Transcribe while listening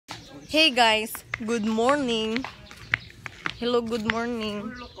Hey guys, good morning. Hello, good morning.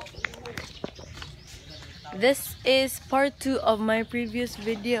 This is part 2 of my previous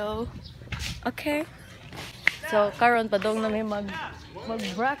video. Okay. So, karon padong na may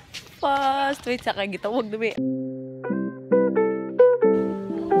mag-breakfast. Wait, saka gitawag na may.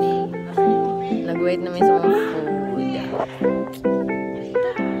 Nag-wait na may sa mga food.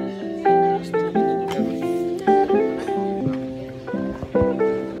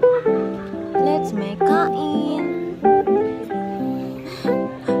 Let's make kain.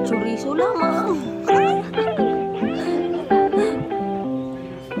 Chorizo lamang.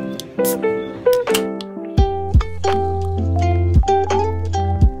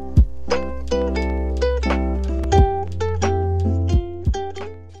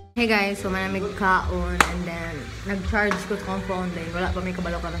 Hey guys, so manamig kaon and then nag-charge ko sa phone din. Wala pa may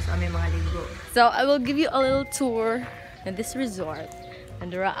kabalo ka na sa aming mga ligo. So I will give you a little tour in this resort.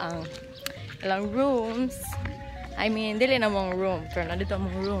 Nandura ang ilang rooms. I mean, dili na mong room. Pero nandito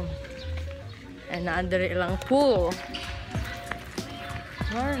mong room. And naandari ilang pool.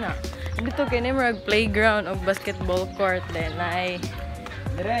 Mara na. Dito kayo na marag playground o basketball court din. Naay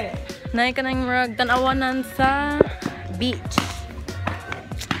ka nang marag tanawanan sa beach.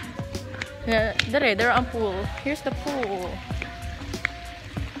 Yeah, there ang pool. Here's the pool.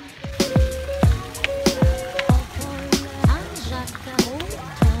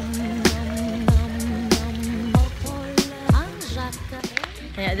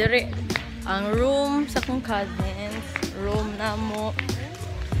 Yeah, there ang room sa kong cousins, room namo,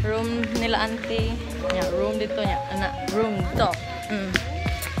 room nila auntie. Yeah, room dito niya, room to.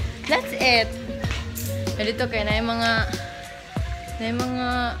 That's it. Dito kay na yung mga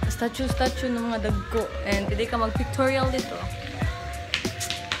statue ng mga dagko and pwede ka mag-pictorial dito.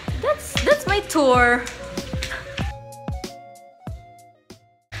 That's my tour.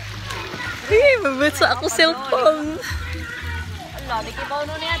 Hey, mabasa ako cellphone. Ala, di kibaw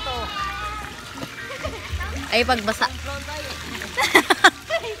no niya to. Ay, pagbasa.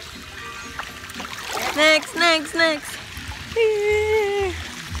 Next.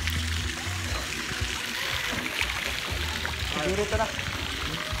 Sigirita na.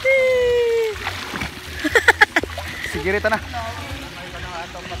 Sigirita na.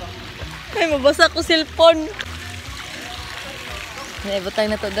 Ay, mabasa ko cellphone. Ay, butang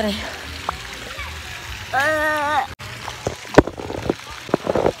na to, dere.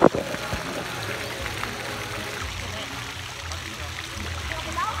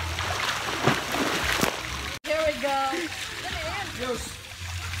 Here we go.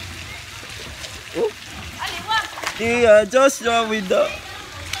 Yeah, Joshua with the.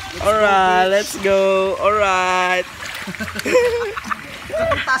 Alright, let's go. Alright.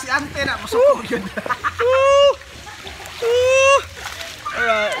 Kita si ante na masukog yun.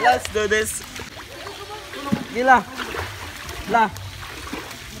 Alright, let's do this. Gila. La.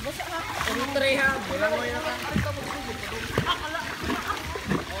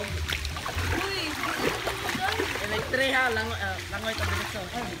 Langoy ta dito.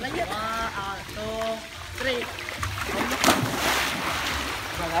 Langoy. 2, 3.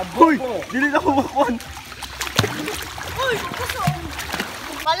 Hoy, dili na ko makuan. Uy, kuso.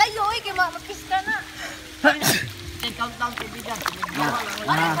 Malayo oy kay mapista na. Countdown kay bidan. Ano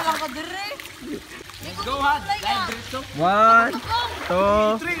pa lang ka dire? Go ahead. Live dito. 1,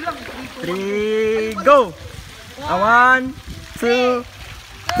 2, 3, go. 1, 2,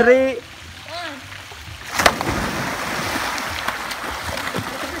 3.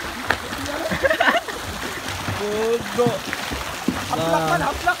 Go. Haplak.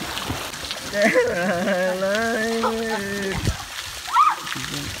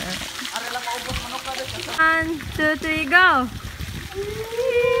 1, 2, 3, go!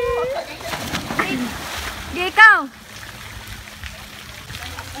 Ikaw!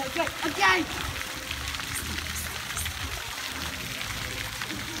 Okay.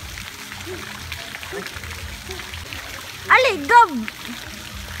 Ali, go!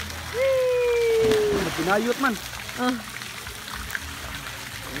 Pinayot man.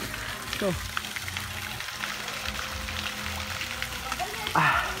 Go.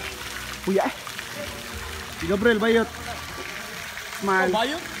 Kuya eh. Si Gabriel bayot. Smile.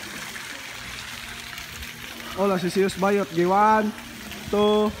 Bayot? Ola si Sius bayot. Gi 1,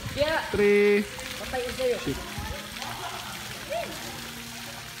 2, 3. Patay sa'yo.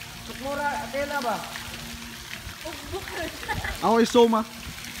 Sukmura, atela ba? Ako isoma.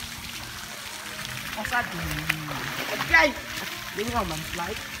 Asad. Okay. Di mo man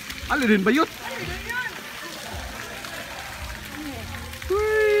flight. Ali din bayot.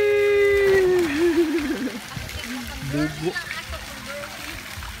 Bugo.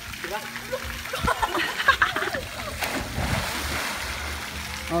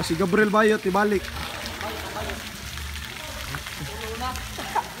 Oh, si Gabriel Bayot ibalik.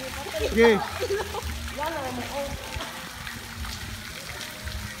 Sige.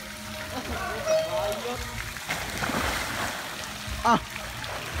 Ah.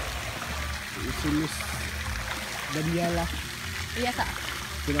 Isilis. Daniela. Iya sa.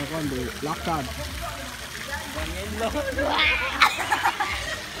 Pinakuan do lakad.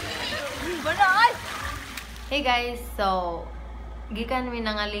 Hey guys, so gikan mi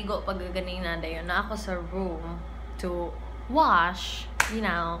nangaligo pag ganina dayon na ako sa room to wash, you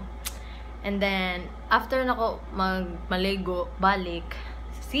know. And then after nako maligo balik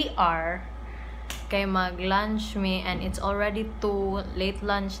CR kay mag-lunch mi and it's already too late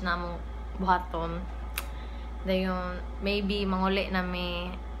lunch na mo buhaton. Dayon maybe manguli na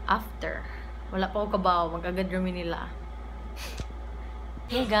mi after. Wala pa ko kabaw, mag-agad rami nila.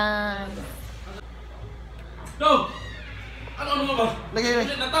 Hey guys. Go! Ano mo ba? Lagay.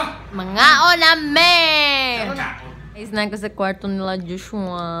 Mga olame! Guys, na ko sa kwarto nila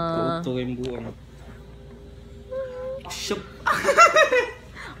Joshua. Ito yung buwan. Shoop!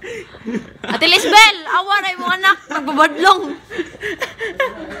 Ate Lisbel! Awa na yung mga anak! Nagbabadlong!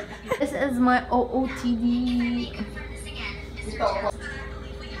 This is my OOTD.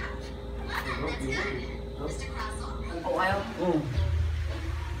 Oh.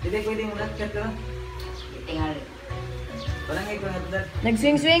 Hindi pwede mo lang chat ka lang. Tingali. Parang ngayon ko na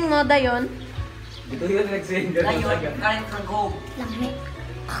Nag-swing-swing mo, dayon. Ito yun nag-sing. Layo, kalit ng go.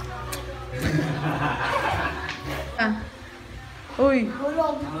 Ah. Uy!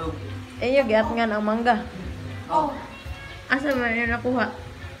 Eyo, giat nga ang mangga. Oh, Asa man yun nakuha?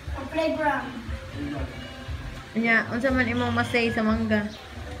 ang playground. Nya, unsa man imong masay sa mangga?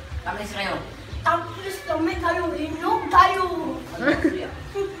 Kami sa kayo. Tapos kami kayo, inog tayo.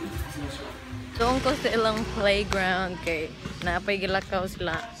 Doon ko sa ilang playground kay napay gilakaw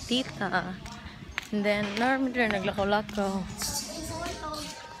sila tita. And then, normal rin naglakaw-lakaw.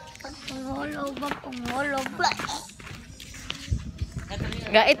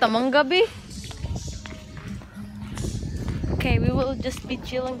 Gait, tamang gabi. Okay, we will just be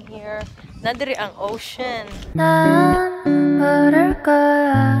chilling here. Nadiri ang ocean. 난 모를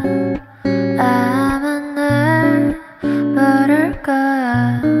거야 아마 날 모를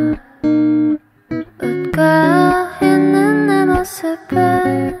거야 웃고 있는 내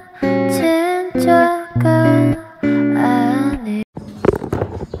모습은 진짜가 아니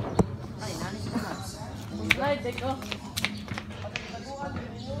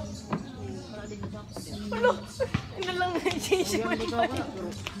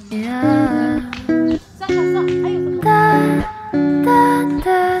Yeah.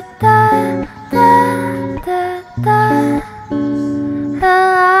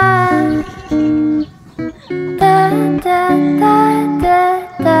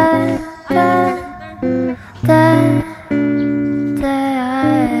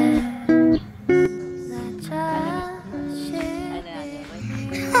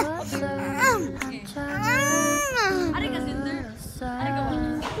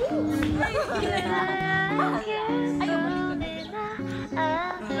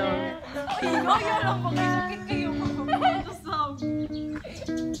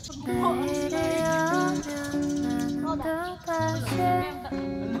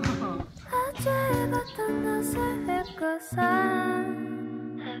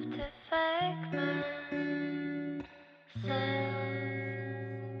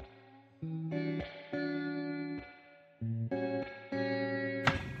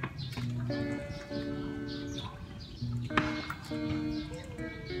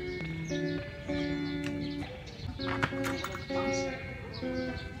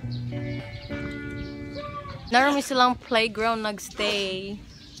 Narami silang playground nagstay.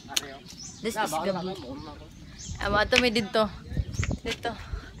 This is gabi. Ato may dito. Dito.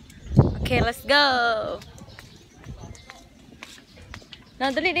 Okay, let's go.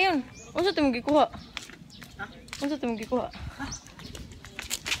 Dali na yun. Unsa ito mong gikuha? Unsa ito mong gikuha?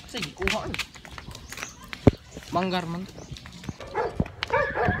 Sige, kuha. Manggar man.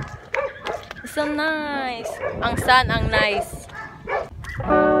 So nice. Ang sun, ang nice.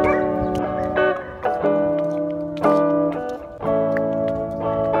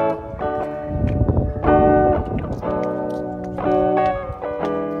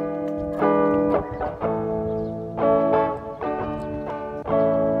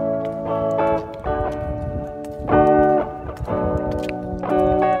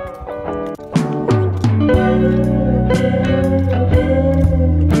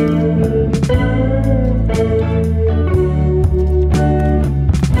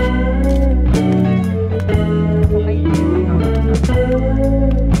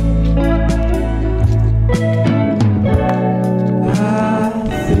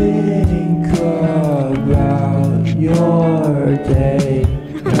 day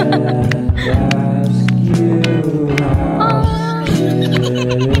and ask you how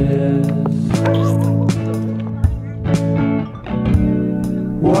it